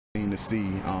to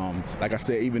see. Like I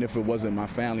said, even if it wasn't my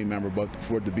family member, but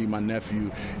for it to be my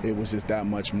nephew, it was just that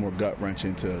much more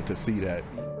gut-wrenching to see that.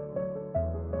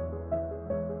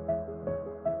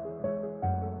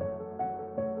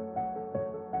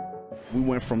 We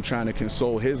went from trying to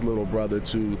console his little brother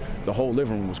to the whole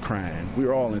living room was crying. We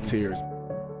were all in tears.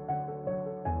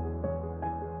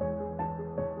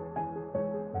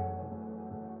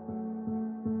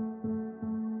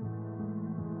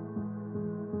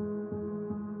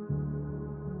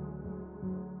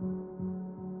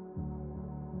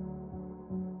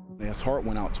 His heart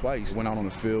went out twice. Went out on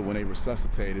the field when they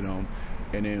resuscitated him,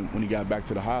 and then when he got back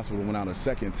to the hospital, went out a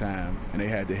second time, and they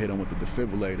had to hit him with the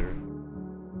defibrillator.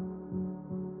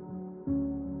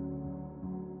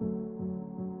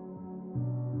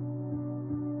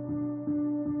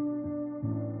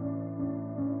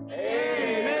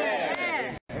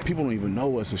 People don't even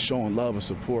know us as showing love and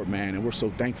support, man, and we're so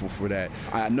thankful for that.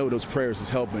 I know those prayers is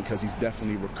helping because he's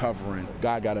definitely recovering.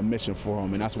 God got a mission for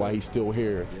him, and that's why he's still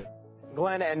here.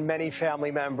 Glenn and many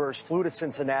family members flew to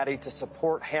Cincinnati to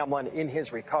support Hamlin in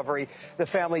his recovery. The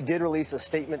family did release a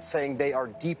statement saying they are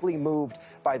deeply moved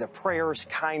by the prayers,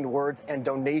 kind words, and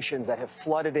donations that have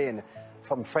flooded in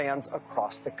from fans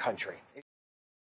across the country.